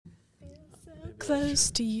close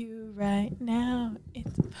to you right now. I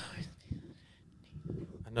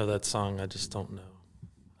know that song. I just don't know.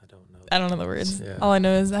 I don't know the words. Yeah. All I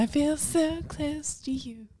know is I feel so close to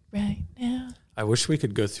you right now. I wish we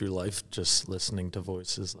could go through life just listening to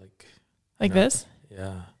voices like this.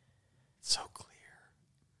 Yeah, it's so clear.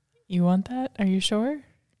 You want that? Are you sure?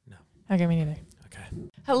 No. Okay, me neither. Okay.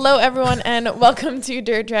 Hello, everyone, and welcome to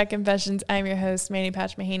Dirt Track Confessions. I'm your host, Manny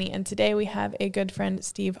Patch Mahaney, and today we have a good friend,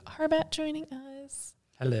 Steve Harbat, joining us.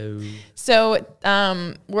 Hello. So,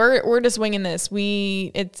 we're just winging this.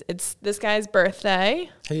 It's this guy's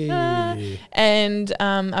birthday. Hey. And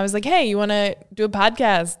I was like, hey, you want to do a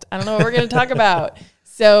podcast? I don't know what we're going to talk about.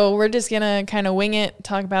 So we're just going to kind of wing it,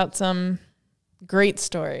 talk about some great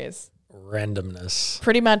stories. Randomness.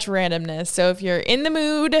 Pretty much randomness. So if you're in the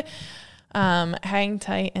mood, hang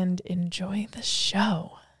tight and enjoy the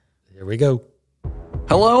show. Here we go.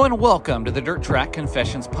 Hello and welcome to the Dirt Track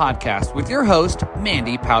Confessions podcast with your host,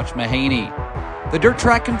 Mandy Pouch Mahaney. The Dirt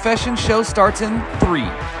Track Confessions show starts in 3,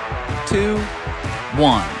 2,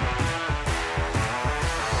 1.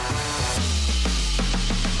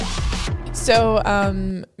 So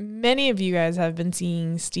many of you guys have been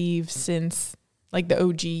seeing Steve since like the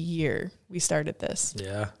OG year we started this.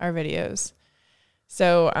 Yeah. Our videos.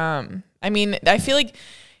 So, I mean, I feel like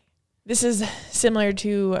this is similar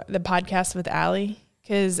to the podcast with Allie.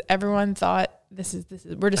 Because everyone thought this is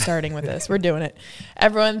we're just starting with this. We're doing it.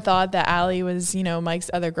 Everyone thought that Allie was, Mike's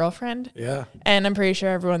other girlfriend. Yeah. And I'm pretty sure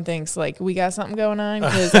everyone thinks like we got something going on.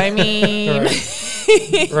 Because I mean,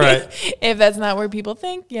 right. If that's not where people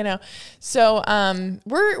think, So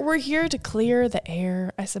we're here to clear the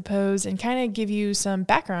air, I suppose, and kind of give you some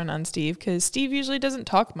background on Steve, because Steve usually doesn't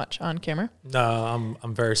talk much on camera. No,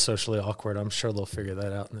 I'm very socially awkward. I'm sure they'll figure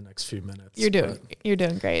that out in the next few minutes. You're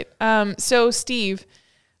doing great. So Steve,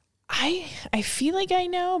 I feel like I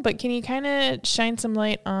know, but can you kind of shine some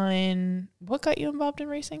light on what got you involved in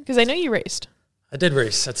racing? Because I know you raced. I did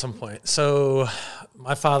race at some point. So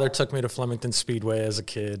my father took me to Flemington Speedway as a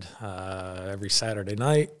kid every Saturday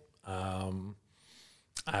night.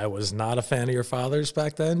 I was not a fan of your father's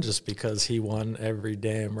back then just because he won every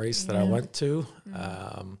damn race that I went to.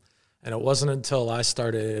 And it wasn't until I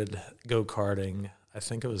started go-karting, I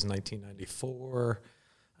think it was 1994,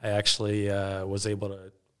 I actually was able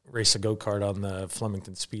to race a go-kart on the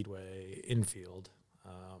Flemington Speedway infield.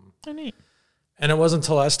 Oh, neat. And it wasn't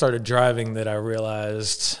until I started driving that I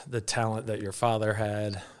realized the talent that your father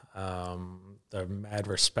had, the mad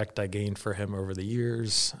respect I gained for him over the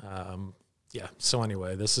years. So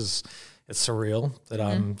anyway, it's surreal that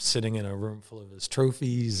I'm sitting in a room full of his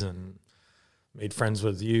trophies and made friends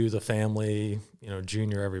with you, the family,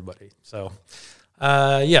 Junior, everybody. So,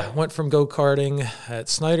 went from go-karting at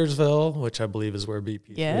Snydersville, which I believe is where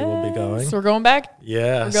BP3 will be going. So we're going back?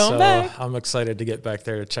 Yeah. We're going back. I'm excited to get back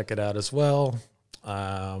there to check it out as well.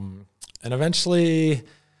 And eventually.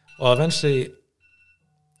 Oh, I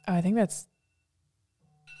think that's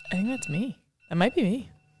me. That might be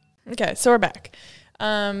me. Okay, so we're back.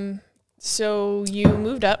 So you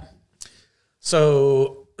moved up.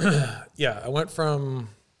 So, I went from,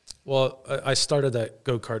 I started that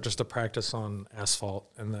go-kart just to practice on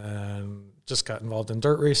asphalt, and then just got involved in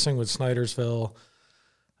dirt racing with Snydersville.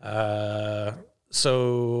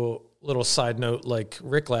 So, little side note, like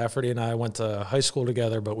Rick Lafferty and I went to high school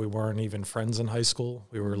together, but we weren't even friends in high school.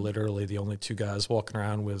 We were literally the only two guys walking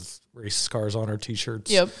around with race cars on our T-shirts.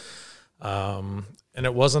 Yep. And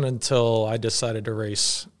it wasn't until I decided to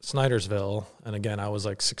race Snydersville, and again, I was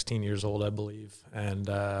like 16 years old, I believe, and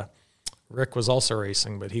Rick was also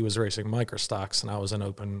racing, but he was racing microstocks, and I was in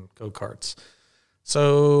open go-karts.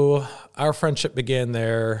 So our friendship began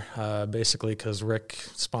there, basically because Rick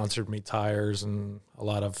sponsored me tires and a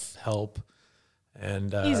lot of help.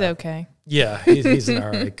 And he's okay. Yeah, he's an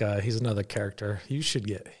all right guy. He's another character. You should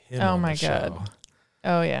get him on the show. God.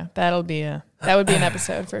 Oh yeah, that would be an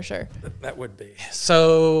episode for sure. That would be.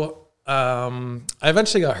 So I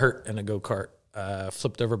eventually got hurt in a go-kart.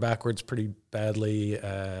 Flipped over backwards pretty badly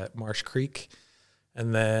at Marsh Creek.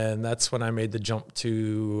 And then that's when I made the jump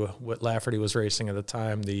to what Lafferty was racing at the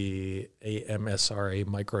time, the AMSRA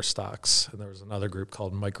Micro Stocks. And there was another group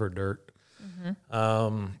called Micro Dirt.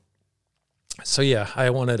 Mm-hmm. I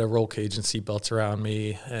wanted a roll cage and seat belts around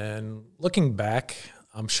me. And looking back,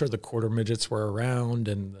 I'm sure the quarter midgets were around,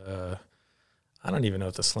 and I don't even know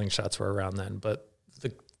if the slingshots were around then. But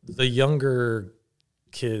the younger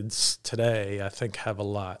kids today, I think, have a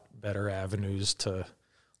lot better avenues to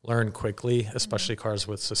learn quickly, especially cars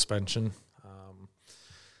with suspension.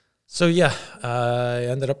 I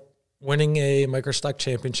ended up winning a microstock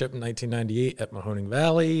championship in 1998 at Mahoning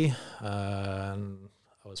Valley. And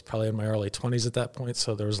I was probably in my early 20s at that point,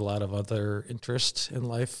 so there was a lot of other interest in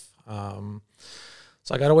life.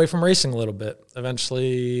 So I got away from racing a little bit.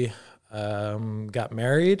 Eventually got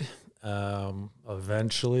married,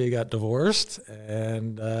 eventually got divorced,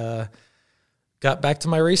 and got back to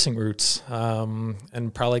my racing roots,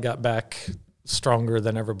 and probably got back stronger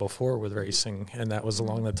than ever before with racing. And that was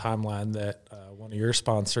along the timeline that one of your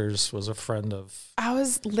sponsors was a friend of. I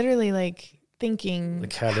was literally like thinking,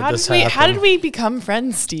 like, how did we become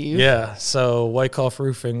friends, Steve? Yeah, so Wyckoff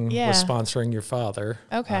Roofing Yeah. was sponsoring your father.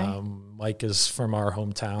 Okay. Mike is from our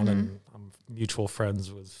hometown, and I'm mutual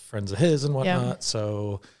friends with friends of his and whatnot. Yeah.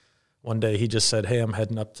 So one day he just said, hey, I'm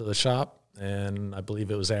heading up to the shop, and I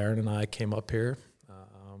believe it was Aaron and I came up here,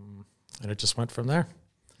 and it just went from there.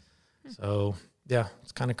 So, yeah,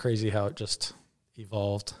 it's kind of crazy how it just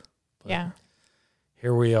evolved. But Yeah.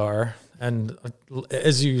 here we are. And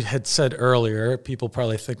as you had said earlier, people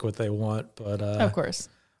probably think what they want, but Of course.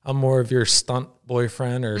 I'm more of your stunt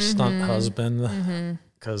boyfriend or stunt husband,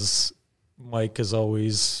 because Mike is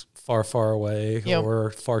always far, far away Yep.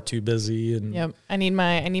 or far too busy. And Yep. I need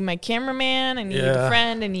my cameraman. I need Yeah. a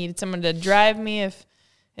friend. I need someone to drive me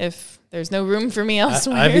if there's no room for me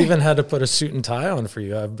elsewhere. I've even had to put a suit and tie on for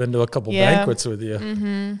you. I've been to a couple Yeah. banquets with you.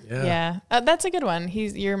 Yeah. That's a good one.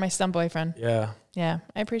 You're my stunt boyfriend. Yeah. Yeah.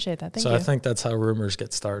 I appreciate that. Thank So you. I think that's how rumors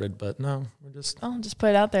get started, but no, I'll just put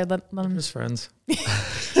it out there. Let we're them. just friends.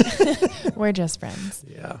 We're just friends.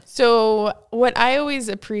 Yeah. So what I always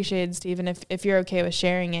appreciated, Stephen, if you're okay with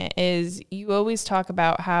sharing it, is you always talk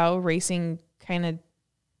about how racing kind of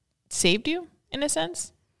saved you in a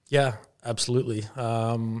sense. Yeah, absolutely.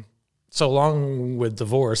 So along with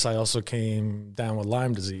divorce, I also came down with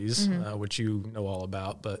Lyme disease, which you know all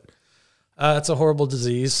about, but it's a horrible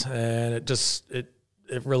disease, and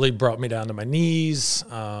it really brought me down to my knees.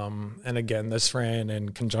 And again, this ran in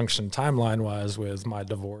conjunction timeline-wise with my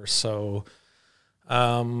divorce. So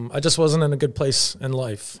I just wasn't in a good place in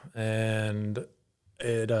life. And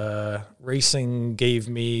racing gave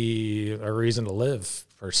me a reason to live,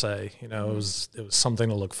 per se. You know, it was something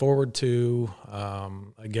to look forward to.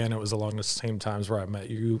 Again, it was along the same times where I met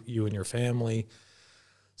you and your family.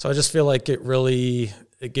 So I just feel like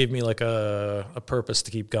it gave me like a purpose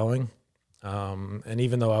to keep going. And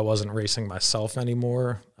even though I wasn't racing myself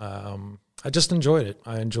anymore, I just enjoyed it.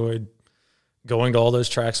 I enjoyed going to all those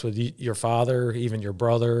tracks with your father, even your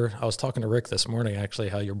brother. I was talking to Rick this morning, actually,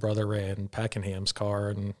 how your brother ran Packingham's car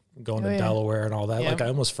and going to Delaware and all that. Yep. Like, I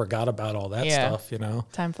almost forgot about all that stuff, you know?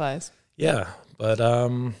 Time flies. Yeah. But,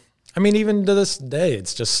 I mean, even to this day,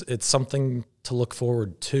 it's something to look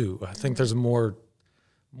forward to. I think there's more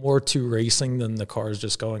to racing than the cars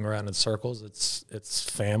just going around in circles. It's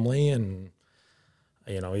family, and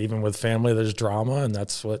you know, even with family there's drama, and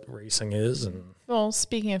that's what racing is. And Well,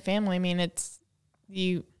 speaking of family, I mean, it's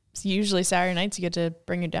usually Saturday nights you get to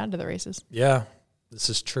bring your dad to the races. yeah, this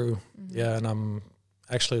is true. Yeah, and I'm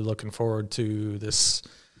actually looking forward to this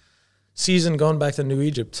season going back to New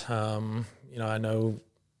Egypt. You know, I know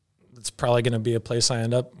it's probably going to be a place I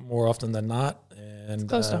end up more often than not, and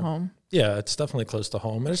Close to home. Yeah, it's definitely close to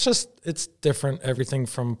home. And it's different, everything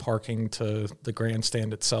from parking to the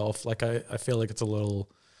grandstand itself. Like, I feel like it's a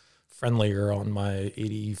little friendlier on my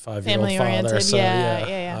 85-year-old father. Family oriented, So,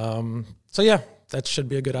 yeah. So, yeah, that should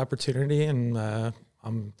be a good opportunity. And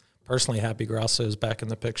I'm personally happy Grasso is back in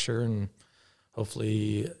the picture. And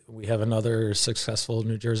hopefully we have another successful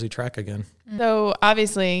New Jersey track again. So,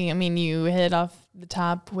 obviously, I mean, you hit off the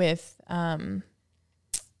top with not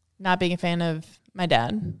being a fan of my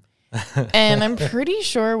dad. And I'm pretty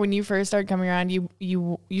sure when you first started coming around,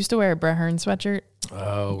 you used to wear a Brett Hearn sweatshirt.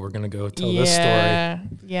 Oh, we're going to go tell this story.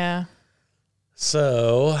 Yeah.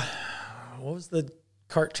 So, what was the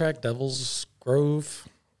kart track? Devil's Grove?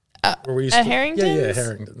 Where we used at Harrington's? Yeah,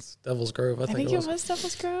 Harrington's. Devil's Grove, I think it it was. was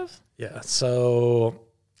Devil's Grove. Yeah, so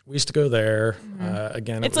we used to go there.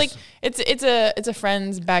 Again, It's like it's a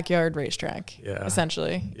friend's backyard racetrack. Yeah.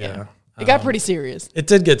 essentially. Yeah. It got pretty serious. It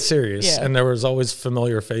did get serious, Yeah. and there was always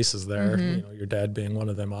familiar faces there. You know, your dad being one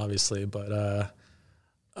of them, obviously. But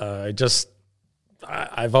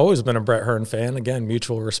I've always been a Brett Hearn fan. Again,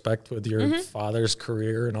 mutual respect with your father's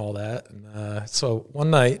career and all that. And so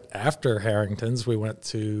one night after Harrington's, we went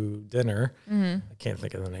to dinner. I can't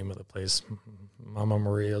think of the name of the place, Mama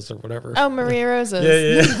Maria's or whatever. Oh, Maria Rosa's.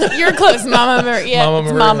 Yeah. You're close, Mama Maria. Yeah, Mama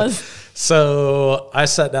it's Maria. Mama's. So I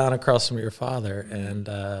sat down across from your father, and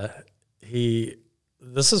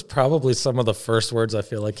this is probably some of the first words I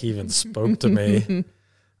feel like he even spoke to me.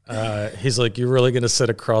 He's like, "You really going to sit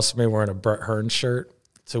across from me wearing a Brett Hearn shirt?"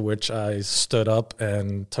 to which I stood up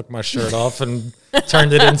and took my shirt off and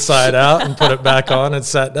turned it inside out and put it back on and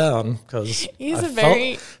sat down because he's felt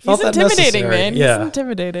that intimidating, necessary. man. Yeah. He's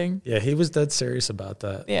intimidating. Yeah, he was dead serious about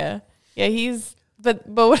that. Yeah. Yeah, but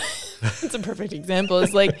what, it's a perfect example.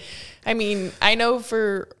 Is like, I mean, I know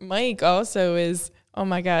for Mike also is, oh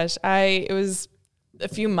my gosh, it was a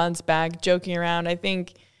few months back joking around. I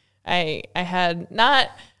think I had not,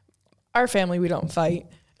 our family, we don't fight.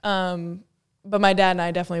 But my dad and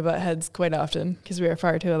I definitely butt heads quite often because we are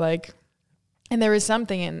far too alike. And there was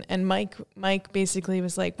something, and Mike basically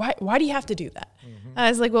was like, why do you have to do that? Mm-hmm. And I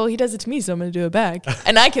was like, well, he does it to me, so I'm going to do it back.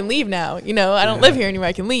 And I can leave now. You know, I don't live here anymore.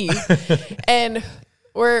 I can leave. And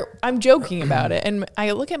I'm joking about it. And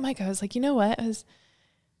I look at Mike, I was like, you know what?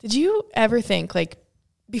 Did you ever think, like,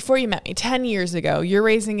 before you met me 10 years ago, you're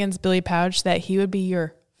racing against Billy Pouch, that he would be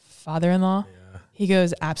your father-in-law? Yeah. He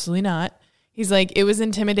goes, absolutely not. He's like, it was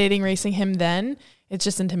intimidating racing him then. It's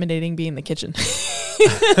just intimidating being in the kitchen.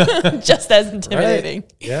 Just as intimidating.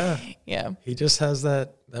 Right. Yeah. Yeah. He just has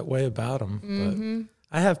that way about him. Mm-hmm.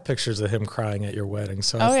 But I have pictures of him crying at your wedding,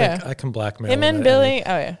 so I think I can blackmail him and Billy.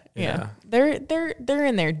 Oh yeah. Yeah. They're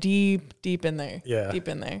in there, deep in there. Yeah. Deep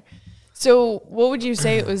in there. So what would you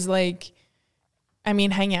say it was like, I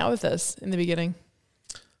mean, hang out with us in the beginning?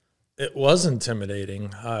 It was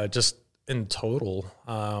intimidating. Just in total,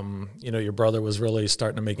 your brother was really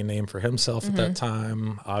starting to make a name for himself at that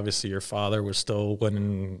time. Obviously, your father was still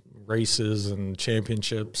winning races and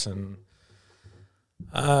championships, and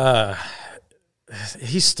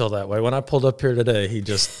he's still that way. When I pulled up here today,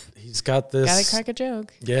 he's got this. Gotta crack a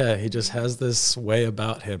joke. Yeah, he just has this way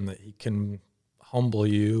about him that he can humble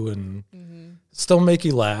you and still make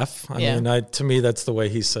you laugh. I mean, to me, that's the way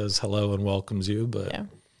he says hello and welcomes you, but. Yeah.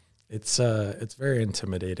 It's very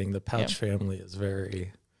intimidating. The Pouch family is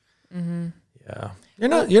very,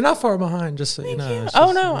 You're not far behind. Just so you know.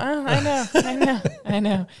 Oh no, I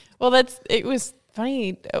know. Well, it was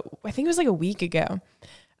funny. I think it was like a week ago.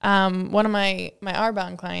 One of my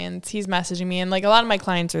R-bound clients, he's messaging me, and like a lot of my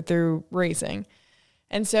clients are through racing,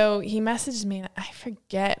 and so he messaged me, and I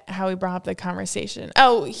forget how he brought up the conversation.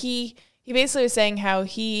 Oh, he basically was saying how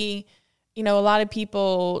he. A lot of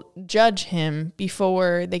people judge him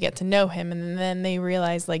before they get to know him, and then they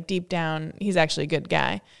realize, like, deep down, he's actually a good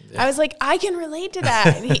guy. Yeah. I was like, I can relate to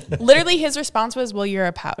that. And literally, his response was, well, you're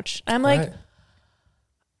a pouch. And I'm like,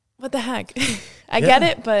 what the heck? I get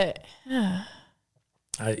it, but...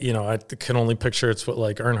 I can only picture it's what,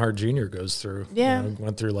 like, Earnhardt Jr. goes through. Yeah.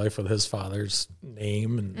 Went through life with his father's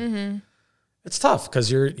name, and... It's tough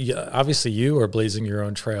because obviously you are blazing your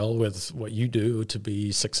own trail with what you do to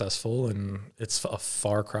be successful, and it's a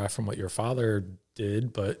far cry from what your father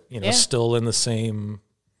did, but still in the same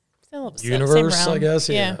universe, same I guess.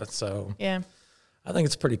 Yeah. So I think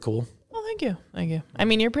it's pretty cool. Well, thank you. I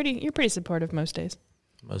mean, you're pretty supportive most days.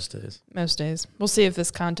 Most days. We'll see if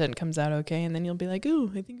this content comes out okay, and then you'll be like,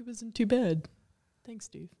 "Ooh, I think it wasn't too bad." Thanks,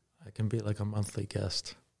 Steve. I can be like a monthly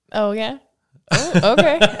guest. Oh yeah. Oh,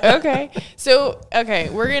 okay. So,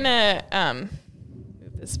 we're going to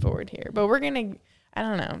move this forward here. But we're going to, I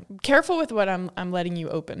don't know, careful with what I'm letting you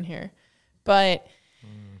open here. But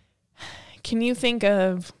can you think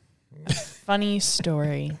of a funny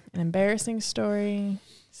story, an embarrassing story,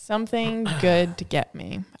 something good to get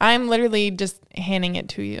me? I'm literally just handing it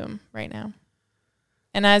to you right now.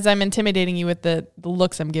 And as I'm intimidating you with the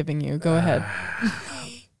looks I'm giving you, go ahead.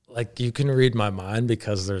 Like, you can read my mind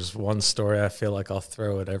because there's one story I feel like I'll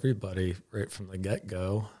throw at everybody right from the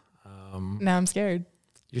get-go. Now I'm scared.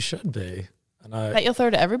 You should be. That you'll throw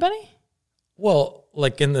to everybody? Well,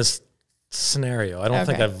 like in this scenario, I don't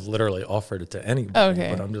think I've literally offered it to anybody,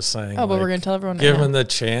 but I'm just saying. Oh, but we're going to tell everyone now. Give them the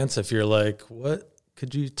chance. If you're like, what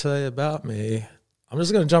could you say about me? I'm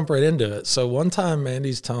just going to jump right into it. So one time,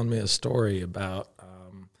 Mandy's telling me a story about,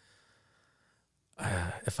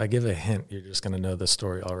 if I give a hint, you're just going to know the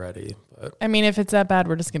story already. But I mean, if it's that bad,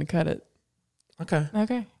 we're just going to cut it. Okay.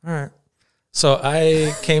 All right. So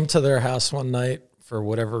I came to their house one night for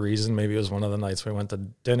whatever reason. Maybe it was one of the nights we went to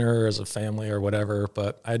dinner as a family or whatever,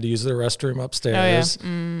 but I had to use their restroom upstairs. Oh,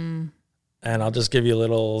 yeah. And I'll just give you a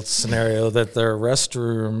little scenario that their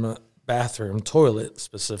bathroom, toilet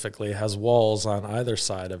specifically, has walls on either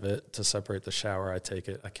side of it to separate the shower. I take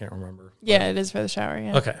it. I can't remember. Yeah, it is for the shower,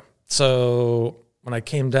 yeah. Okay. So when I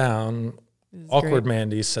came down, awkward great.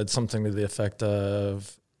 Mandy said something to the effect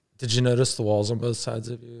of, did you notice the walls on both sides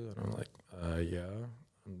of you? And I'm like, yeah.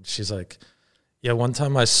 And she's like, yeah, one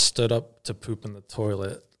time I stood up to poop in the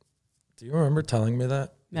toilet. Do you remember telling me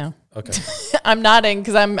that? No. Okay. I'm nodding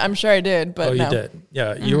because I'm sure I did, but no. You did.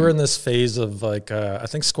 Yeah. You were in this phase of like, I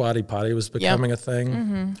think squatty potty was becoming a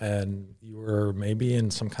thing. And you were maybe in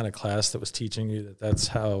some kind of class that was teaching you that that's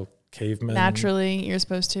how cavemen. Naturally, you're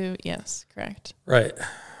supposed to. Yes, correct. Right.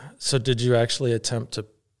 So did you actually attempt to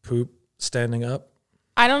poop standing up?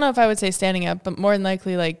 I don't know if I would say standing up, but more than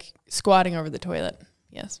likely like squatting over the toilet.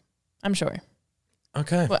 Yes, I'm sure.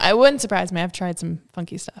 Okay. Well, it wouldn't surprise me. I've tried some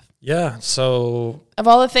funky stuff. Yeah. So of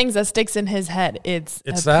all the things that sticks in his head, it's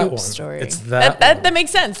a that poop one. story. It's that that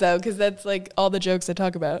makes sense though, because that's like all the jokes I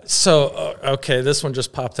talk about. So okay, this one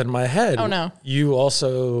just popped in my head. Oh no! You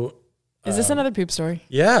also. Is this another poop story?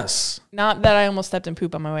 Yes. Not that I almost stepped in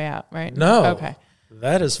poop on my way out, right? No. Okay.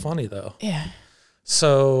 That is funny though. Yeah.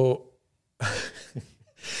 So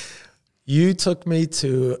you took me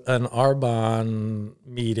to an Arbonne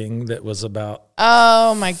meeting that was about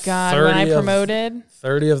oh my God, when I promoted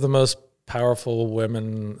 30 of the most powerful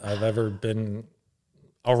women I've ever been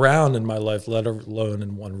around in my life, let alone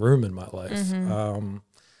in one room in my life.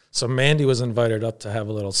 So Mandy was invited up to have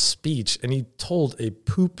a little speech, and he told a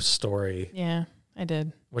poop story. Yeah, I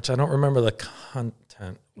did. Which I don't remember the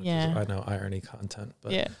content. Which is, I know irony content,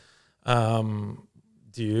 but yeah.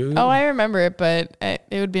 Do you? Oh, I remember it, but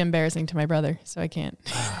it would be embarrassing to my brother, so I can't.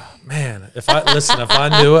 Man, if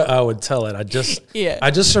I knew it, I would tell it. I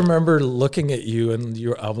just remember looking at you, and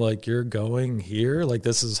I'm like, you're going here, like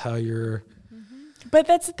this is how you're. But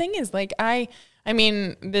that's the thing is, like I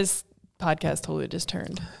mean, this podcast totally just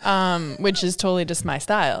turned, which is totally just my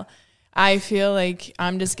style. I feel like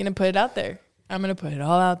I'm just gonna put it out there. I'm gonna put it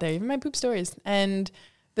all out there, even my poop stories, and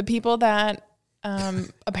the people that.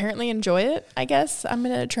 Apparently enjoy it, I guess I'm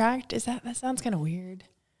going to attract. That sounds kind of weird,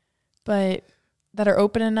 but that are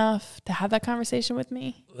open enough to have that conversation with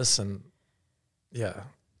me. Listen, yeah.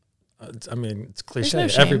 I mean, it's cliche. No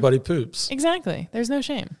shame. Everybody poops. Exactly. There's no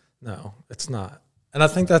shame. No, it's not. And I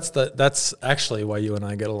think that's actually why you and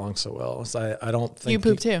I get along so well. Is I don't think you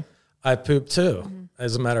poop too. I poop too. Mm-hmm.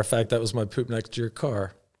 As a matter of fact, that was my poop next to your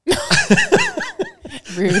car.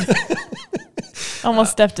 Rude.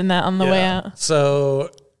 Almost stepped in that on the way out.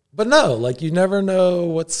 So, but no, like you never know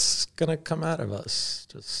what's going to come out of us.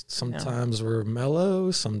 Just sometimes we're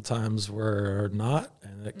mellow, sometimes we're not.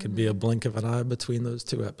 And it could be a blink of an eye between those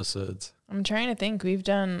two episodes. I'm trying to think. We've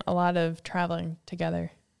done a lot of traveling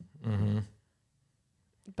together. Mm-hmm.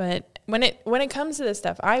 But when it comes to this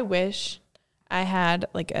stuff, I wish I had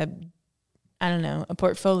like a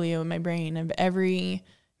portfolio in my brain of every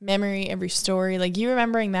memory, every story, like you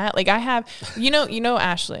remembering that. Like I have, you know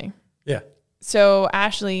Ashley. Yeah. So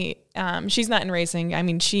Ashley, she's not in racing. I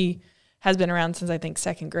mean, she has been around since I think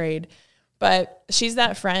second grade, but she's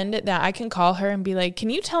that friend that I can call her and be like, can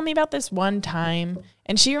you tell me about this one time?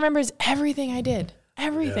 And she remembers everything I did.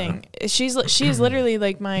 Everything. Yeah. She's literally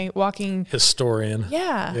like my walking historian.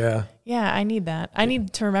 Yeah. Yeah. Yeah. I need that. I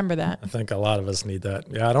need to remember that. I think a lot of us need that.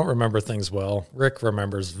 Yeah. I don't remember things well. Rick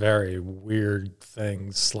remembers very weird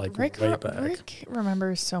things like way back. Rick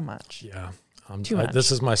remembers so much. Yeah. Too much.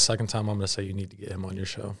 This is my second time I'm going to say you need to get him on your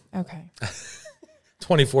show. Okay.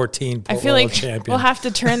 2014 I feel like champion. We'll have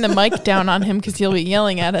to turn the mic down on him because he'll be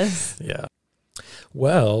yelling at us. Yeah.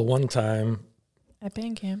 Well, one time. At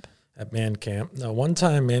band camp. At band camp. No, one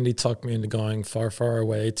time Mandy talked me into going far, far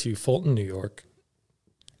away to Fulton, New York.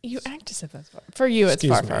 You act as if that's far. For you, it's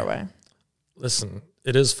far away. Listen,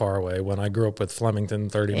 it is far away. When I grew up with Flemington,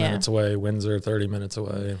 30 minutes away, Windsor, 30 minutes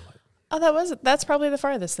away. Oh, that's probably the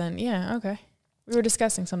farthest then. Yeah, okay. We were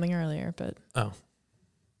discussing something earlier, but. Oh.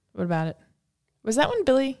 What about it? Was that when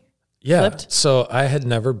Billy flipped? So I had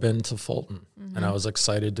never been to Fulton, and I was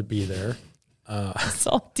excited to be there. I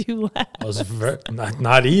saw 2 laps. I was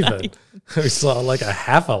not even. We saw like a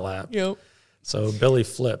half a lap. Yep. So Billy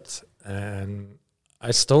flipped, and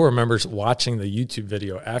I still remember watching the YouTube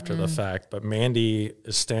video after the fact. But Mandy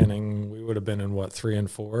is standing. We would have been in 3 and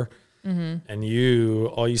 4, and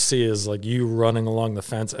all you see is like you running along the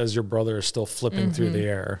fence as your brother is still flipping through the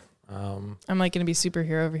air. I'm like going to be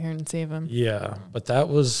superhero over here and save him. Yeah, but that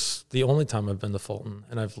was the only time I've been to Fulton,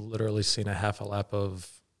 and I've literally seen a half a lap of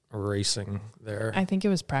racing there. I think it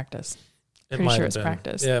was practice. Pretty sure it's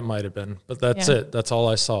practice. Yeah, it might have been. But that's it. That's all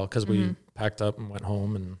I saw because we packed up and went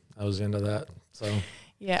home, and I was into that. So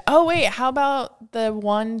yeah. Oh, wait. How about the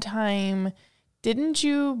one time, didn't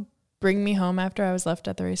you bring me home after I was left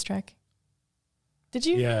at the racetrack? Did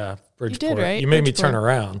you? Yeah, Bridgeport. You did, right? You made me turn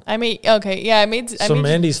around. Okay. Yeah,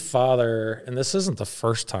 Mandy's father, and this isn't the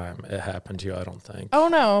first time it happened to you, I don't think. Oh,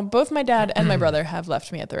 no. Both my dad and my brother have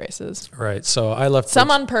left me at the races. Right. So I left. Some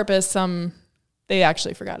on purpose, some they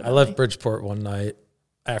actually forgot about me. I left Bridgeport one night,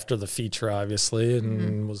 after the feature, obviously,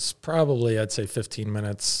 and was probably, I'd say, 15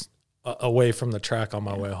 minutes away from the track on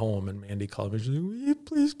my way home. And Mandy called me. She's like, will you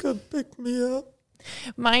please come pick me up?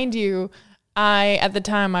 Mind you, at the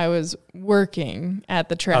time I was working at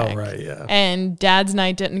the track. Oh, right, yeah. And Dad's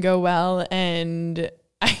night didn't go well. And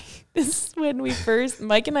this is when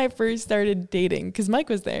Mike and I first started dating because Mike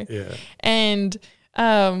was there. Yeah. And,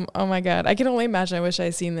 oh my God, I can only imagine. I wish I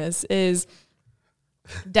had seen this. Is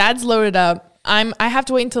Dad's loaded up. I have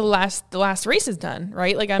to wait until the last race is done,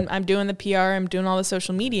 right? Like I'm doing the PR, I'm doing all the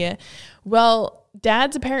social media. Well,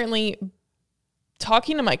 Dad's apparently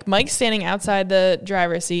talking to Mike. Mike's standing outside the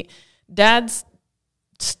driver's seat. Dad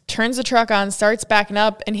turns the truck on, starts backing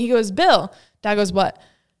up, and he goes, Bill. Dad goes, what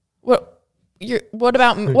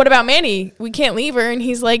about Manny? We can't leave her. And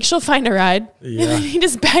he's like, she'll find a ride. Yeah. And then he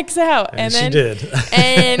just backs out. And then she did.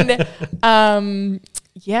 And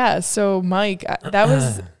yeah, so Mike, that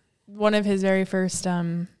was one of his very first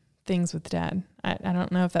things with Dad. I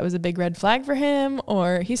don't know if that was a big red flag for him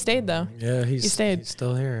or he stayed though. Yeah, he stayed. He's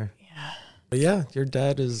still here. Yeah. But yeah, your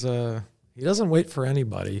dad is, he doesn't wait for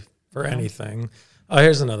anybody for anything. Oh,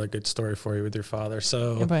 here's another good story for you with your father.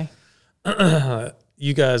 So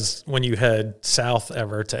you guys, when you head south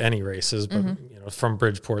ever to any races, but from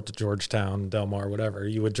Bridgeport to Georgetown, Del Mar, whatever,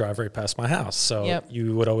 you would drive right past my house. So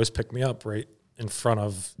you would always pick me up right in front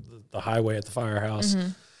of the highway at the firehouse.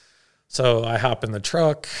 So I hop in the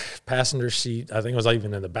truck, passenger seat. I think it was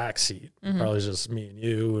even in the back seat. Probably just me and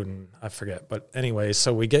you, and I forget. But anyway,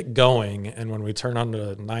 so we get going, and when we turn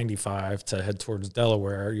onto 95 to head towards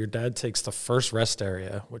Delaware, your dad takes the first rest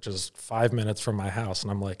area, which is 5 minutes from my house.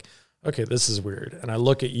 And I'm like, okay, this is weird. And I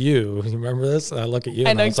look at you. You remember this? And I look at you.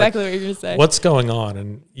 I know exactly what you're going to say. What's going on?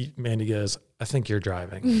 And Mandy goes, I think you're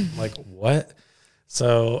driving. I'm like, what?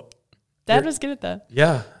 So Dad was good at that.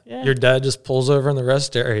 Yeah. Your dad just pulls over in the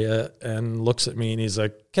rest area and looks at me and he's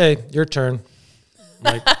like, okay, your turn.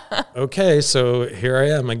 I'm like, okay, so here I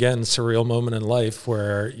am again, surreal moment in life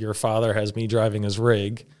where your father has me driving his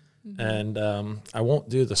rig. And I won't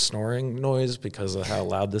do the snoring noise because of how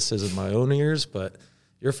loud this is in my own ears, but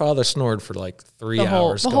your father snored for like 3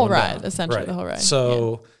 hours. The whole ride, essentially the whole ride.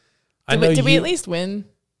 So did we at least win?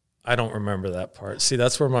 I don't remember that part. See,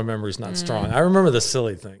 that's where my memory's not strong. I remember the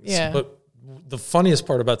silly things. Yeah. But the funniest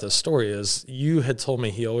part about this story is you had told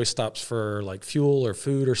me he always stops for like fuel or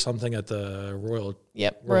food or something at the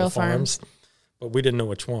Royal Farms. But we didn't know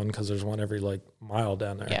which one because there's one every like mile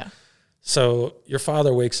down there. Yeah. So your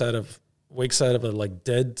father wakes out of a like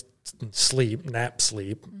dead nap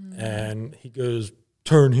sleep, and he goes,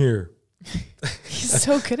 turn here. He's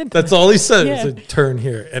so good at that. That's all he said. He said, turn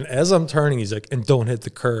here. And as I'm turning, he's like, and don't hit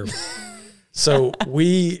the curb. So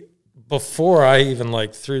before I even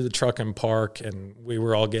like threw the truck in park and we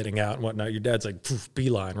were all getting out and whatnot, your dad's like, poof,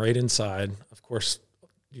 beeline right inside. Of course,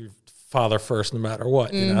 your father first, no matter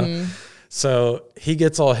what, you know? So he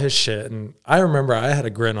gets all his shit. And I remember I had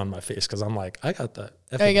a grin on my face because I'm like, I got the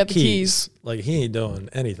keys. Like he ain't doing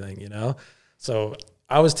anything, you know? So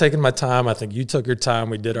I was taking my time. I think you took your time.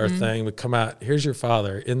 We did our thing. We come out. Here's your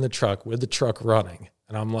father in the truck with the truck running.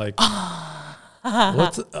 And I'm like,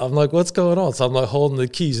 what's going on? So I'm like holding the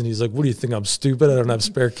keys, and he's like, what do you think? I'm stupid? I don't have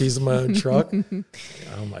spare keys in my own truck.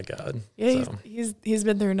 Oh my God. Yeah, so. he's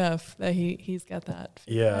been through enough that he's got that.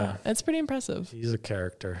 Yeah. That's pretty impressive. He's a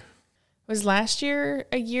character. Was last year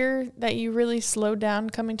a year that you really slowed down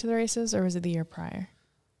coming to the races, or was it the year prior?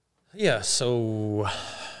 Yeah, so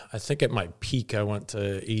I think at my peak I went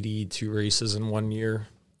to 82 races in 1 year.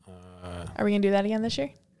 Are we going to do that again this year?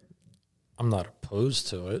 I'm not opposed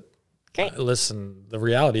to it. Okay. Listen, the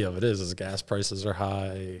reality of it is gas prices are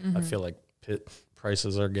high. I feel like pit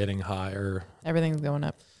prices are getting higher. Everything's going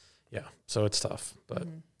up. Yeah, so it's tough, but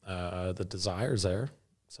the desire's there.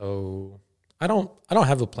 So I don't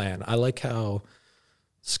have a plan. I like how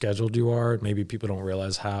scheduled you are. Maybe people don't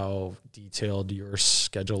realize how detailed your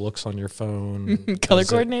schedule looks on your phone. Color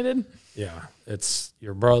coordinated? It's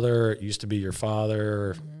your brother. It used to be your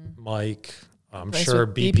father, Mike. I'm sure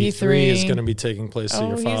BP3 is going to be taking place to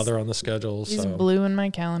your father on the schedule. He's blue in my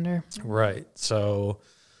calendar. Right. So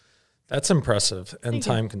that's impressive and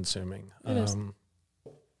time-consuming.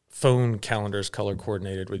 Phone calendars color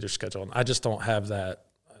coordinated with your schedule. And I just don't have that.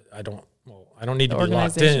 I don't need to be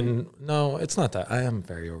locked in. No, it's not that. I am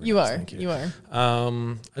very organized. You are. Thank you. You are.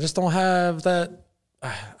 I just don't have that.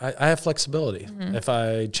 I have flexibility. If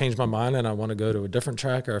I change my mind and I want to go to a different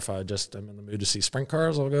track, or if I just am in the mood to see sprint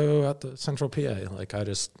cars, I'll go out to Central PA. Like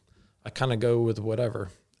I kind of go with whatever.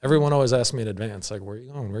 Everyone always asks me in advance, like, where are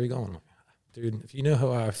you going? Where are you going? Like, dude, if you know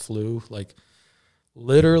how I flew, like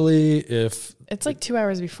literally if. It's like 2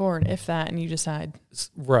 hours before, if that, and you decide.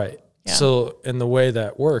 Right. Yeah. So, and the way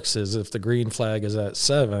that works is if the green flag is at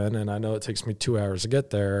 7 and I know it takes me 2 hours to get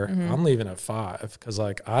there, I'm leaving at 5 because,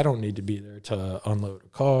 like, I don't need to be there to unload a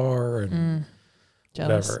car and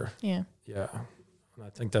whatever. Yeah. Yeah. And I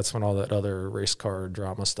think that's when all that other race car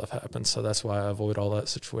drama stuff happens. So that's why I avoid all that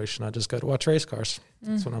situation. I just go to watch race cars.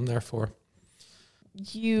 That's what I'm there for.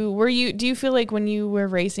 Do you feel like when you were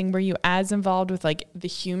racing, were you as involved with like the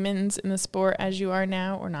humans in the sport as you are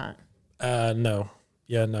now or not? No.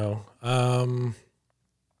 Yeah, no.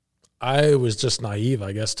 I was just naive,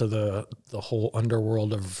 I guess, to the whole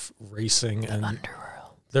underworld of racing. And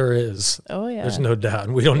Underworld. there is. Oh, yeah. There's no doubt.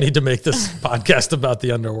 We don't need to make this podcast about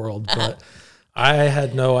the underworld, but I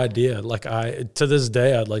had no idea. Like, to this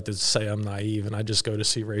day, I'd like to say I'm naive and I just go to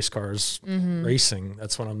see race cars racing.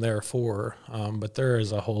 That's what I'm there for. But there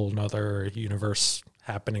is a whole nother universe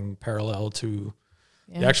happening parallel to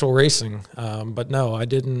the actual racing. But no, I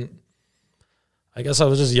didn't. I guess I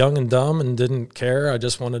was just young and dumb and didn't care. I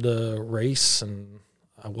just wanted to race, and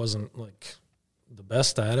I wasn't like the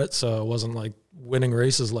best at it, so I wasn't like winning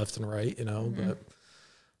races left and right, you know. But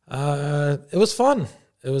it was fun.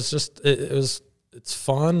 It was just it's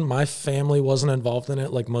fun. My family wasn't involved in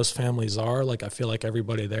it like most families are. Like, I feel like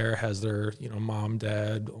everybody there has their, you know, mom,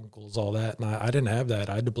 dad, uncles, all that, and I didn't have that.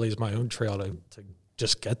 I had to blaze my own trail to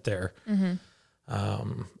just get there. And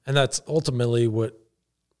that's ultimately what,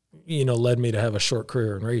 you know, led me to have a short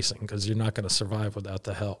career in racing, because you're not going to survive without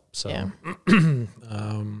the help. So,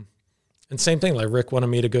 and same thing, like Rick wanted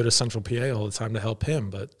me to go to Central PA all the time to help him,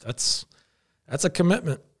 but that's a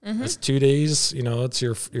commitment. That's 2 days, you know, it's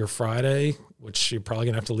your Friday, which you're probably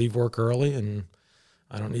going to have to leave work early. And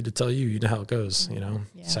I don't need to tell you, you know how it goes, you know,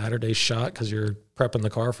 Saturday's shot because you're prepping the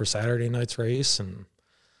car for Saturday night's race. And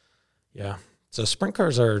so sprint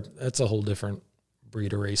cars that's a whole different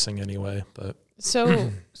breed of racing anyway, but.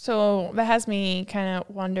 So that has me kind of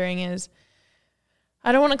wondering is,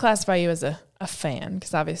 I don't want to classify you as a fan,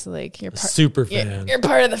 because obviously, like, you're super fan. You're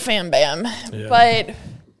part of the fan bam, but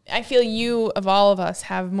I feel you of all of us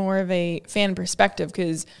have more of a fan perspective,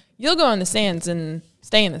 because you'll go in the stands and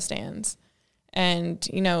stay in the stands, and,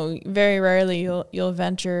 you know, very rarely you'll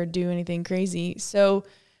venture do anything crazy. So,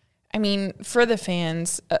 I mean, for the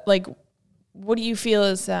fans, like, what do you feel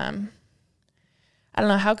is I don't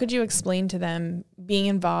know, how could you explain to them being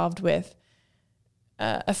involved with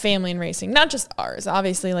a family in racing? Not just ours,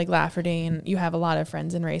 obviously, like Lafferty, and you have a lot of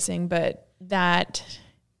friends in racing, but that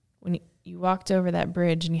when you walked over that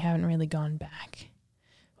bridge and you haven't really gone back,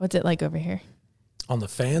 what's it like over here? On the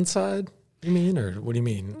fan side, you mean, or what do you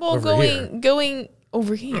mean? Well, going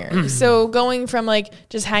over here. So going from like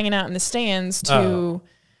just hanging out in the stands to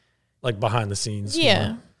like behind the scenes.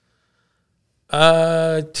 Yeah.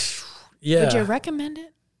 Yeah. Would you recommend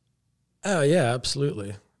it? Oh, yeah,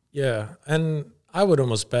 absolutely. Yeah. And I would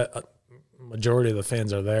almost bet a majority of the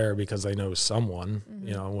fans are there because they know someone,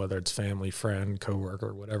 you know, whether it's family, friend,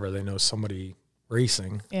 coworker, whatever, they know somebody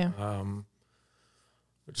racing. Yeah.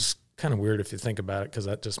 Which is kind of weird if you think about it, because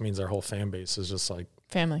that just means our whole fan base is just like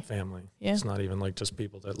family. Yeah. It's not even like just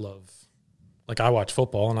people that love, like, I watch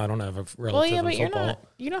football and I don't have a relative in football.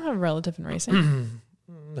 You don't have a relative in racing.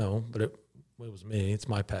 No, but it was me. It's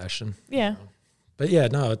my passion. Yeah. You know? But yeah,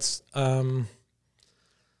 no, it's, I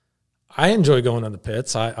enjoy going in the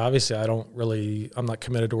pits. I'm not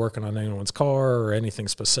committed to working on anyone's car or anything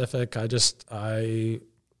specific. I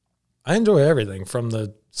enjoy everything, from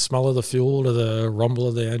the smell of the fuel to the rumble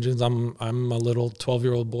of the engines. I'm a little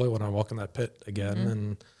 12-year-old boy when I walk in that pit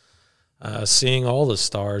again, and seeing all the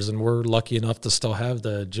stars. And we're lucky enough to still have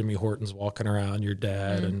the Jimmy Hortons walking around, your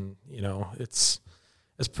dad, and, you know, it's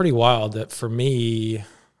pretty wild that for me,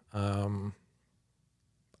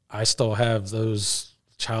 I still have those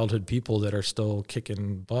childhood people that are still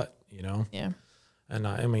kicking butt, you know? Yeah. And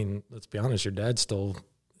I mean, let's be honest, your dad still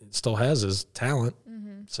has his talent.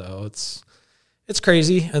 So it's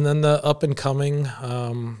crazy. And then the up and coming,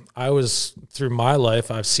 through my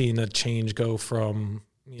life, I've seen a change go from,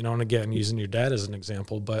 you know, and again, using your dad as an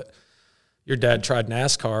example, but your dad tried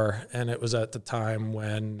NASCAR, and it was at the time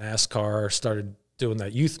when NASCAR started doing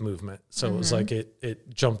that youth movement. So it was like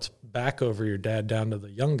it jumped back over your dad down to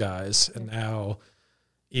the young guys. And now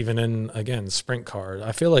even in, again, sprint cars,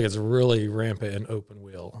 I feel like it's really rampant in open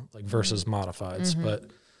wheel, like versus modifieds.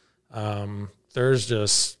 But there's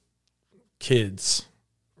just kids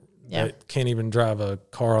that can't even drive a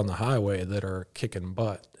car on the highway that are kicking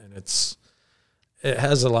butt. And it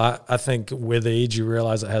has a lot, I think with age, you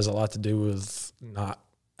realize it has a lot to do with not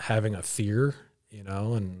having a fear, you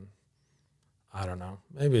know, and I don't know.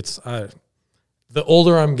 Maybe the the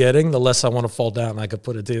older I'm getting, the less I want to fall down. I could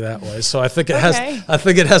put it to you that way. So I think it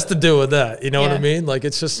Okay. has to do with that. You know what I Yeah. mean? Like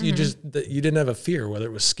it's just you didn't have a fear, whether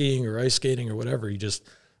it was skiing or ice skating or whatever. You just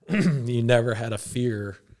you never had a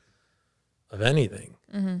fear of anything.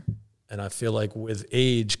 And I feel like with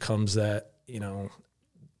age comes that,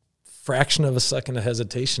 fraction of a second of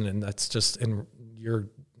hesitation, and that's just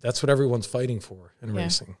that's what everyone's fighting for in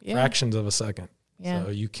racing. Yeah. Fractions of a second. Yeah. So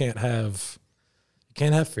you can't have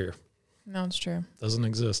fear. No, it's true. Doesn't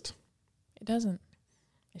exist. It doesn't.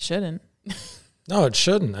 It shouldn't. No, it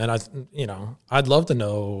shouldn't. And I'd love to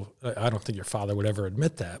know. I don't think your father would ever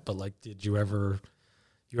admit that, but like, did you ever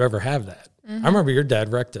have that? I remember your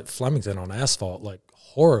dad wrecked at Flemington on asphalt, like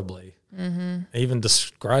horribly. I even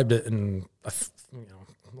described it in,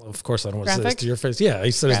 of course I don't want to say this to your face. Yeah,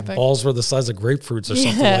 he said his balls were the size of grapefruits or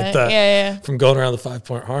something like that. Yeah. From going around the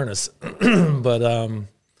 5-point harness. But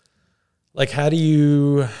like, how do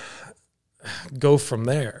you go from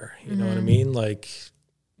there? You know what I mean? Like,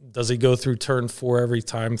 does he go through turn 4 every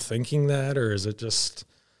time thinking that, or is that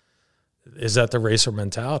the racer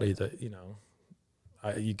mentality that,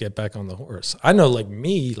 you get back on the horse? I know, like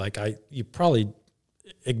me, like you probably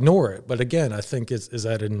ignore it, but again, I think is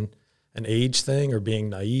that an age thing or being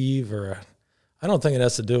naive, or I don't think it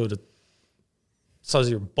has to do with the size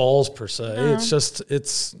of your balls per se. No.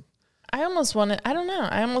 I almost want to, I don't know.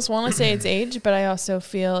 I almost want to say it's age, but I also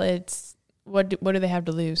feel it's, what do they have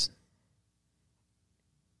to lose?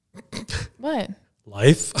 What?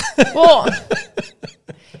 Life. Well,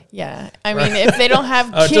 yeah. I mean, if they don't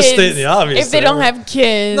have kids, just stating the obvious. If they don't have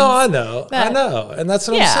kids, no, I know, and that's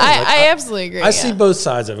what I'm saying. Like, I absolutely agree. I see both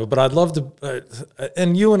sides of it, but I'd love to.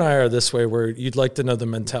 And you and I are this way, where you'd like to know the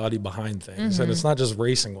mentality behind things, and it's not just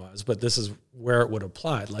racing wise, but this is where it would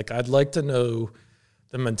apply. Like, I'd like to know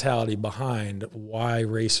the mentality behind why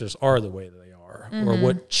racers are the way they are, or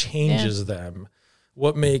what changes them,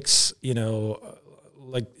 what makes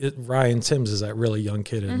Ryan Timms is that really young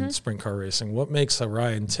kid in sprint car racing. What makes a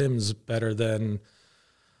Ryan Timms better than,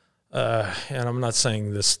 and I'm not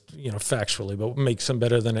saying this, factually, but what makes him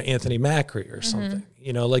better than an Anthony Macri or something?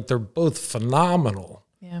 Like, they're both phenomenal.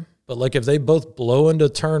 Yeah. But like, if they both blow into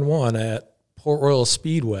turn 1 at Port Royal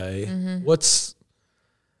Speedway, in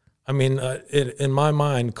my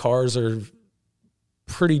mind, cars are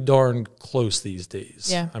pretty darn close these days.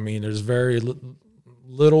 Yeah. I mean, there's very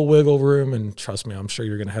little wiggle room, and trust me, I'm sure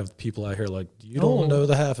you're going to have people out here like, you don't know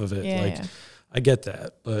the half of it. Yeah. I get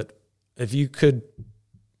that, but if you could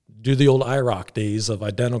do the old IROC days of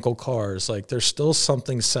identical cars, like, there's still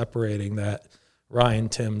something separating that Ryan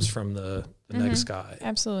Timms from the next guy.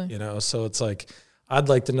 Absolutely. So it's like, I'd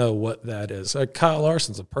like to know what that is. Like, Kyle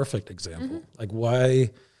Larson's a perfect example. Like, why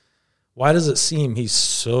does it seem he's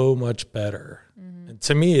so much better? And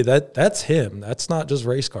to me, that's him. That's not just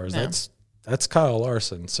race cars. No. That's Kyle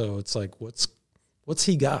Larson. So it's like, what's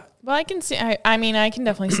he got? Well, I can see. I mean, I can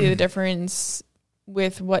definitely see the difference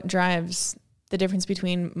with what drives the difference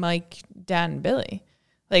between Mike, Dad, and Billy.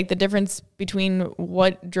 Like, the difference between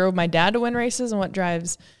what drove my dad to win races and what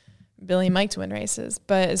drives Billy and Mike to win races.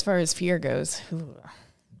 But as far as fear goes,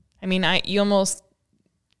 I mean, you almost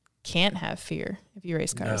can't have fear if you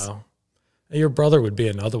race cars. No. Your brother would be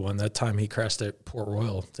another one. That time he crashed at Port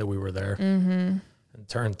Royal that we were there. In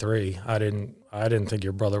turn 3, I didn't think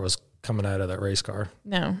your brother was coming out of that race car.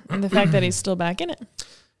 No, and the fact that he's still back in it.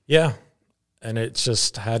 Yeah, and it's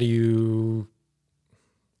just, how do you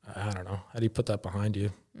put that behind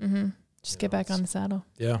you? Just get back on the saddle.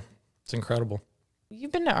 Yeah, it's incredible.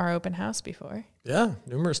 You've been to our open house before. Yeah,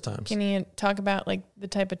 numerous times. Can you talk about like the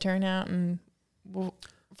type of turnout and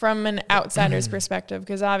from an outsider's perspective?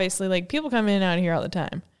 Because obviously, like, people come in and out of here all the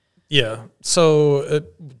time. Yeah. So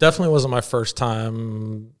it definitely wasn't my first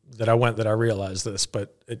time that I went that I realized this,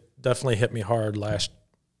 but it definitely hit me hard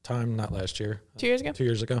not last year. 2 years ago? 2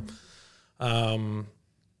 years ago.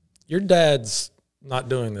 Your dad's not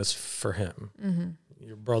doing this for him.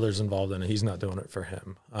 Your brother's involved in it. He's not doing it for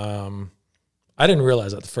him. I didn't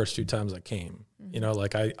realize that the first few times I came.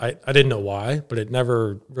 Like, I didn't know why, but it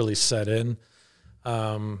never really set in.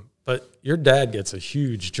 But your dad gets a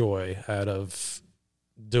huge joy out of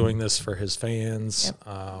doing this for his fans.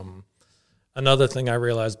 Yep. Another thing I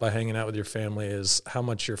realized by hanging out with your family is how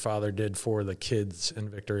much your father did for the kids in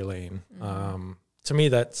Victory Lane. To me,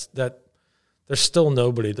 that there's still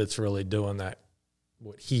nobody that's really doing that,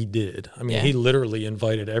 what he did. I mean, he literally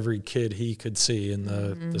invited every kid he could see in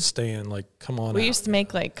the stand, like, come on We out. used to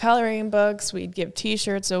make, like, coloring books. We'd give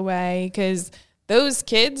T-shirts away because those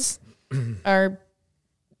kids are,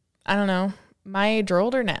 I don't know, my age or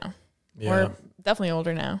older now. Yeah. Or definitely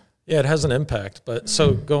older now. Yeah, it has an impact. But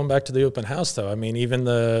so going back to the open house, though, I mean, even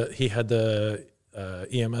he had the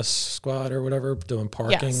EMS squad or whatever doing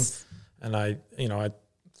parking. Yes. And I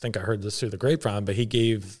think I heard this through the grapevine, but he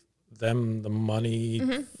gave them the money.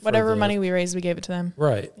 Whatever money we raised, we gave it to them.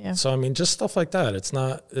 Right. Yeah. So, I mean, just stuff like that. It's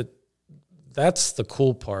not, that's the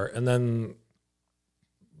cool part. And then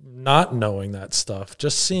not knowing that stuff,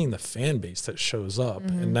 just seeing the fan base that shows up.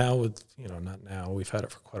 And now with, not now, we've had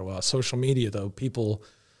it for quite a while. Social media, though, people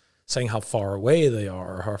saying how far away they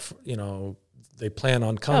are, how, they plan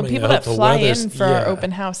on coming. People that fly in for our open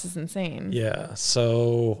house is insane. Yeah.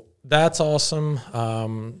 So that's awesome.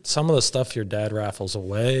 Some of the stuff your dad raffles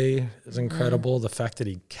away is incredible. The fact that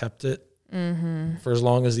he kept it for as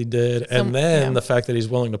long as he did. And then the fact that he's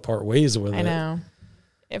willing to part ways with it. I know.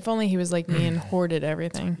 If only he was like me and hoarded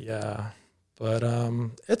everything. Yeah. But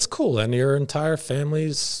it's cool. And your entire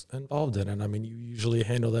family's involved in it. I mean, you usually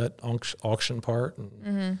handle that auction part.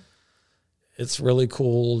 And it's really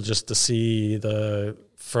cool just to see and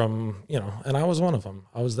I was one of them.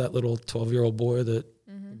 I was that little 12-year-old boy that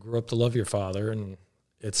grew up to love your father. And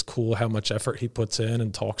it's cool how much effort he puts in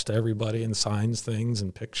and talks to everybody and signs things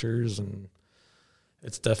and pictures. And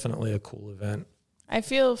it's definitely a cool event. I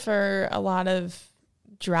feel for a lot of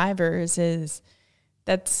drivers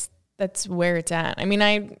that's where it's at. I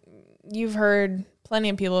mean, you've heard, plenty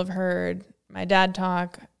of people have heard my dad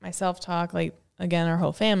talk, myself talk, like, again, our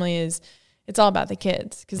whole family it's all about the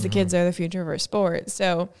kids because the kids are the future of our sport.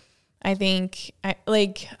 So I think oh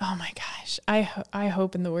my gosh, I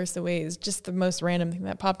hope in the worst of ways, just the most random thing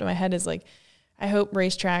that popped in my head is like, I hope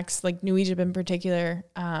racetracks like New Egypt in particular.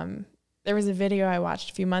 There was a video I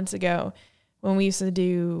watched a few months ago when we used to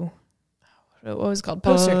do, what was it called?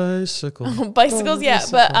 Bicycles. Yeah.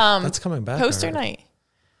 But, that's coming back. Poster night.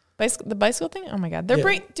 The bicycle thing. Oh my God.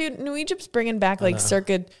 Dude, New Egypt's bringing back like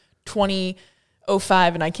circa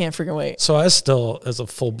 2005 and I can't freaking wait. So I still, as a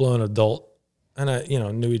full blown adult, and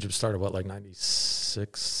New Egypt started what, like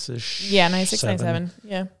 96-ish? Yeah, 96, 97.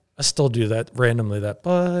 Yeah. I still do that randomly, that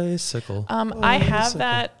bicycle. I have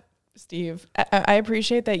that, Steve. I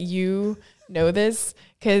appreciate that you know this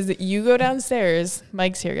because you go downstairs.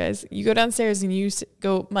 Mike's here, guys. You go downstairs and you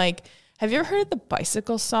go, Mike, have you ever heard the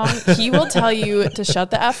bicycle song? He will tell you to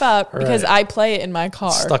shut the F up because I play it in my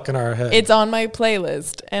car. Stuck in our head. It's on my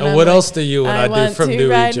playlist. And what else do you and I do from New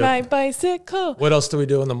Egypt? I want to ride my bicycle. What else do we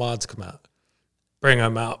do when the mods come out? Bring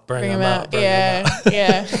them out. Bring them out. Yeah.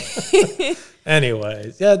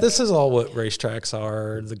 Anyways, yeah, this is all what racetracks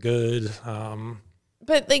are, the good.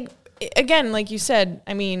 But like, again, like you said,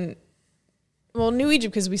 I mean, well, New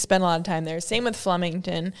Egypt, because we spent a lot of time there. Same with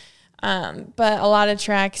Flemington. But a lot of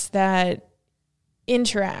tracks that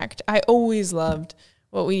interact. I always loved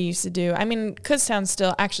what we used to do. I mean, Kutztown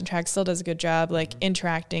still, Action Track still does a good job, like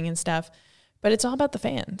interacting and stuff. But it's all about the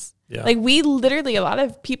fans. Yeah. Like we literally, a lot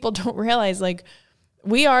of people don't realize, like,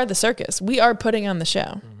 we are the circus. We are putting on the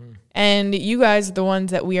show. And you guys are the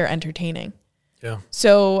ones that we are entertaining. Yeah.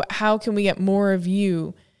 So how can we get more of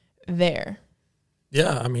you there?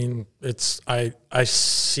 Yeah, I mean, I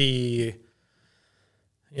see,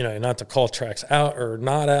 not to call tracks out or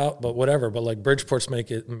not out, but whatever, but like Bridgeport's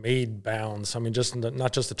made bounds. I mean, just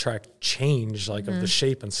not just the track change, like of the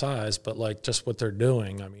shape and size, but like just what they're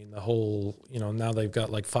doing. I mean, the whole, now they've got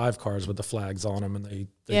like 5 cars with the flags on them and they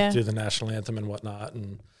do the national anthem and whatnot.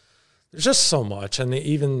 And there's just so much. And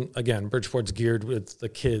even, again, Bridgeport's geared with the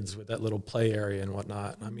kids with that little play area and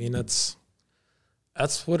whatnot. I mean, that's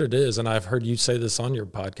what it is. And I've heard you say this on your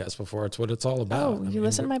podcast before. It's what it's all about. Oh, you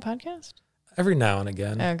listen to my podcast? Every now and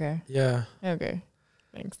again. Okay. Yeah. Okay.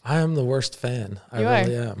 Thanks. I am the worst fan. I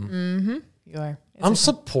really am. Mm-hmm. You are. I'm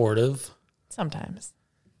supportive. Sometimes.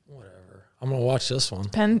 Whatever. I'm going to watch this one.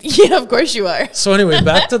 Yeah, of course you are. So anyway,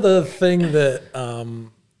 back to the thing that,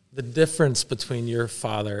 the difference between your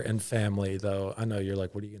father and family, though. I know you're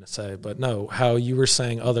like, what are you going to say? But no, how you were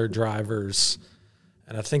saying other drivers,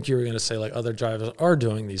 and I think you were going to say like other drivers are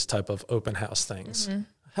doing these type of open house things.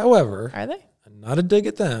 However, are they? Not a dig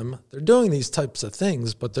at them. They're doing these types of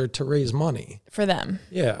things, but they're to raise money for them.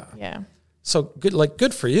 Yeah. Yeah. So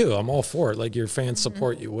good for you. I'm all for it. Like your fans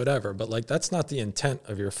support you, whatever. But like that's not the intent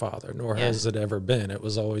of your father, nor has it ever been. It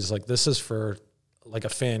was always like this is for like a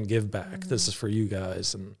fan give back. This is for you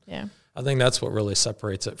guys, and I think that's what really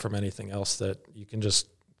separates it from anything else that you can just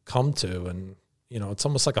come to. And it's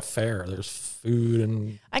almost like a fair. There's food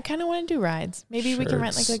and I kind of want to do rides. Maybe we can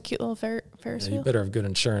rent like a cute little Ferris wheel. You better have good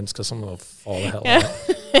insurance because someone will fall the hell out.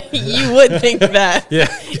 You would think that.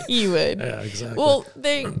 Yeah, you would. Yeah, exactly. Well,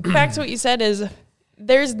 back to what you said is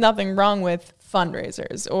there's nothing wrong with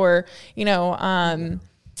fundraisers or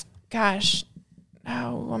gosh,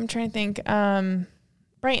 I'm trying to think.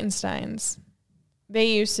 Brightenstein's,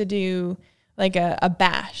 they used to do like a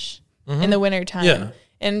bash. in the wintertime. Yeah.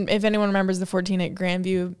 And if anyone remembers the 14 at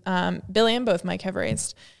Grandview, Billy and both Mike have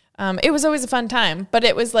raced. It was always a fun time, but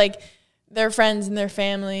it was like their friends and their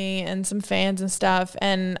family and some fans and stuff.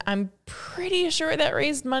 And I'm pretty sure that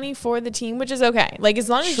raised money for the team, which is okay. Like, as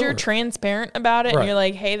long as you're transparent about it and you're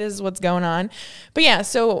like, hey, this is what's going on. But yeah,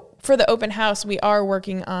 so for the open house, we are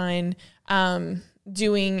working on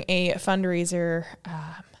doing a fundraiser.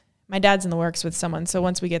 My dad's in the works with someone. So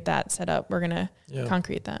once we get that set up, we're going to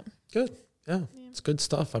concrete that. Good. Yeah. It's good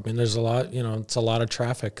stuff. I mean, there's a lot, it's a lot of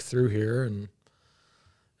traffic through here, and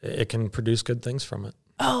it can produce good things from it.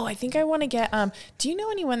 Oh, I think I want to get, do you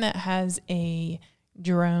know anyone that has a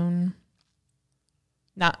drone?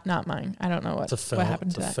 Not mine. I don't know what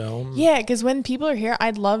happened to that. Film. Yeah, because when people are here,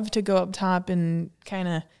 I'd love to go up top and kind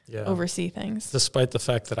of oversee things. Despite the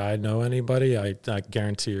fact that I know anybody, I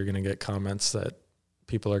guarantee you're going to get comments that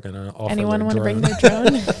people are going to offer. Anyone want to bring their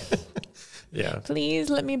drone? Yeah. Please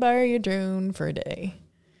let me borrow your drone for a day.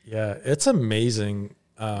 Yeah, it's amazing.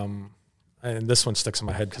 And this one sticks in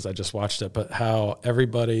my head because I just watched it, but how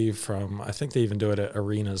everybody from, I think they even do it at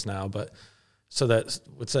arenas now, but so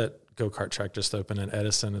what's that go-kart track just opened in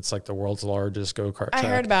Edison? It's like the world's largest go-kart track. I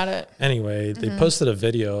heard about it. Anyway, they posted a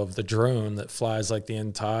video of the drone that flies like the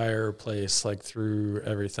entire place, like through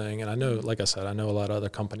everything. And I know, like I said, I know a lot of other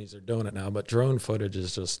companies are doing it now, but drone footage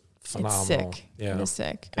is just phenomenal. It's sick. Yeah. It is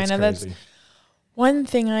sick. It's I know crazy. that's one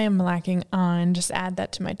thing I am lacking on. Just add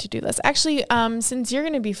that to my to-do list. Actually, since you're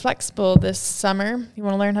going to be flexible this summer, you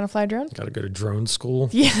want to learn how to fly a drone? Got to go to drone school.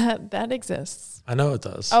 Yeah, that exists. I know it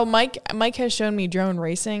does. Oh, Mike has shown me drone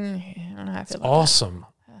racing. I don't know how I feel about awesome.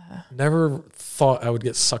 Never thought I would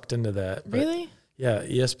get sucked into that. But really? Yeah,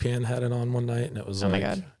 ESPN had it on one night, and it was my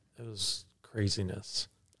God. It was craziness.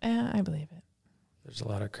 I believe it. There's a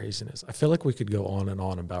lot of craziness. I feel like we could go on and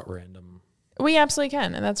on about random. We absolutely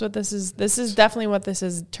can, and that's what this is. This is definitely what this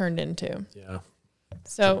has turned into. Yeah.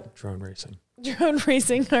 So drone racing. Drone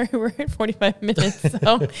racing. All right, we're at 45 minutes.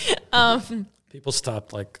 So people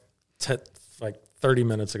stopped like 30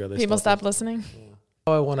 minutes ago. People stopped listening. Yeah.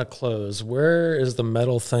 Oh, I want to close. Where is the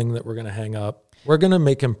metal thing that we're going to hang up? We're going to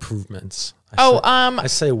make improvements. I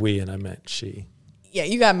say we, and I meant she. Yeah,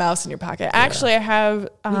 you got a mouse in your pocket. Yeah. Actually,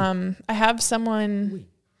 I have someone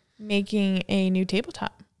making a new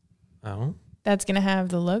tabletop. Oh. That's going to have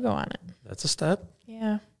the logo on it. That's a step.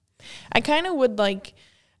 Yeah. I kind of would like,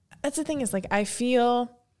 that's the thing is like, I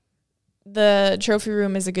feel the trophy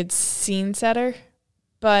room is a good scene setter,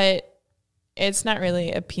 but it's not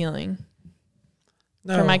really appealing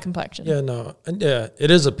for my complexion. Yeah, no. And yeah,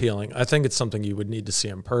 it is appealing. I think it's something you would need to see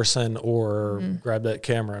in person or grab that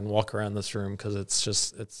camera and walk around this room because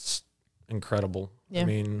it's incredible. Yeah. I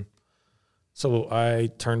mean, so I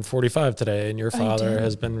turned 45 today, and your father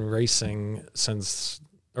has been racing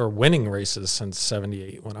winning races since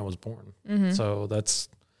 78 when I was born. Mm-hmm. So that's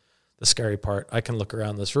the scary part. I can look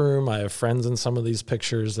around this room. I have friends in some of these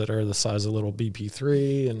pictures that are the size of little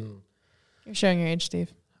BP3. And you're showing your age,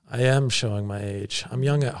 Steve. I am showing my age. I'm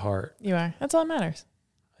young at heart. You are. That's all that matters.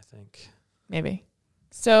 I think. Maybe.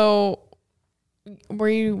 So were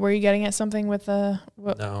you getting at something with the...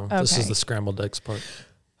 No, this is the scrambled eggs part.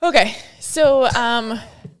 Okay, so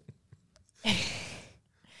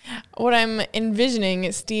what I'm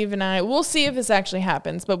envisioning, Steve and I, we'll see if this actually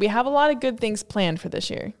happens, but we have a lot of good things planned for this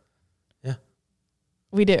year. Yeah.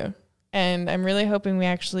 We do. And I'm really hoping we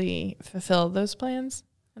actually fulfill those plans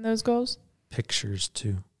and those goals. Pictures,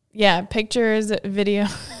 too. Yeah, pictures, video.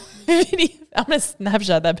 I'm going to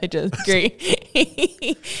snapshot that picture. It's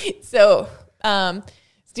great. So,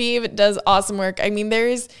 Steve does awesome work. I mean,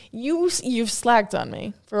 you've slacked on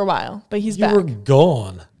me for a while, but he's back. You were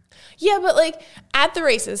gone. Yeah, but like at the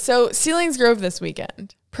races. So Sealings Grove this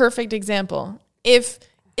weekend, perfect example. If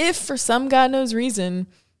for some God knows reason,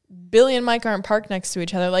 Billy and Mike aren't parked next to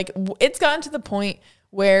each other, like it's gotten to the point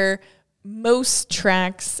where most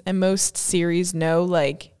tracks and most series know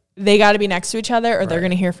like they got to be next to each other or they're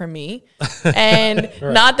going to hear from me. And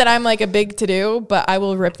not that I'm like a big to-do, but I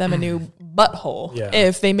will rip them a new butthole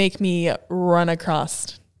if they make me run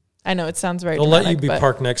across. I know it sounds very dramatic. They'll let you be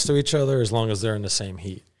parked next to each other as long as they're in the same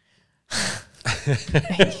heat.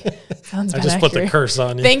 Sounds I just put the curse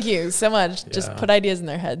on you. Thank you so much. Yeah. Just put ideas in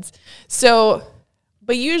their heads. So,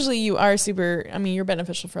 but usually you are you're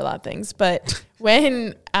beneficial for a lot of things. But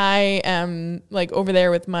when I am like over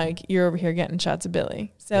there with Mike, you're over here getting shots of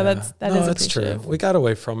Billy. So that's true. We got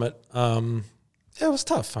away from it. It was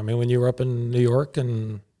tough. I mean, when you were up in New York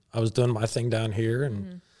and I was doing my thing down here,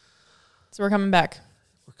 and so we're coming back.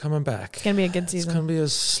 We're coming back. It's gonna be a good season. It's gonna be a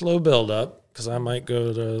slow build up because I might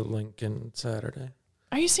go to Lincoln Saturday.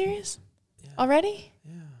 Are you serious? Yeah. Already?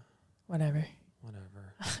 Yeah. Whatever.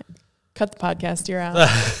 Cut the podcast. You're out.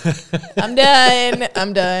 I'm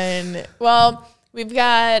done. Well, I've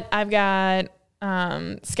got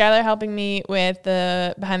Skylar helping me with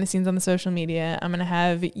the behind the scenes on the social media. I'm going to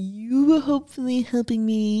have you hopefully helping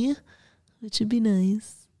me, which would be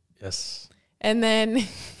nice. Yes. And then,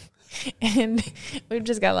 and we've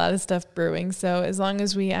just got a lot of stuff brewing. So as long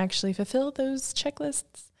as we actually fulfill those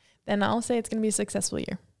checklists, then I'll say it's going to be a successful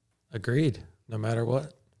year. Agreed. No matter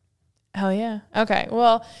what. Hell yeah. Okay.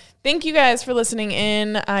 Well, thank you guys for listening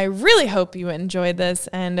in. I really hope you enjoyed this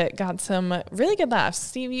and got some really good laughs.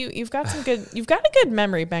 Steve, you've got a good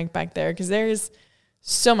memory bank back there, because there's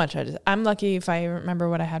so much. I'm lucky if I remember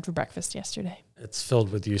what I had for breakfast yesterday. It's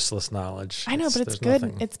filled with useless knowledge. I know, but it's good.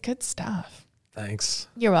 Nothing. It's good stuff. Thanks.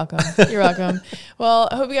 You're welcome. You're welcome. Well,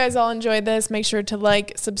 I hope you guys all enjoyed this. Make sure to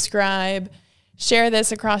like, subscribe, share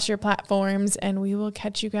this across your platforms, and we will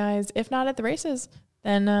catch you guys, if not at the races,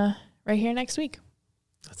 then right here next week.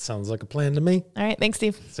 That sounds like a plan to me. All right. Thanks,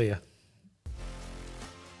 Steve. See ya.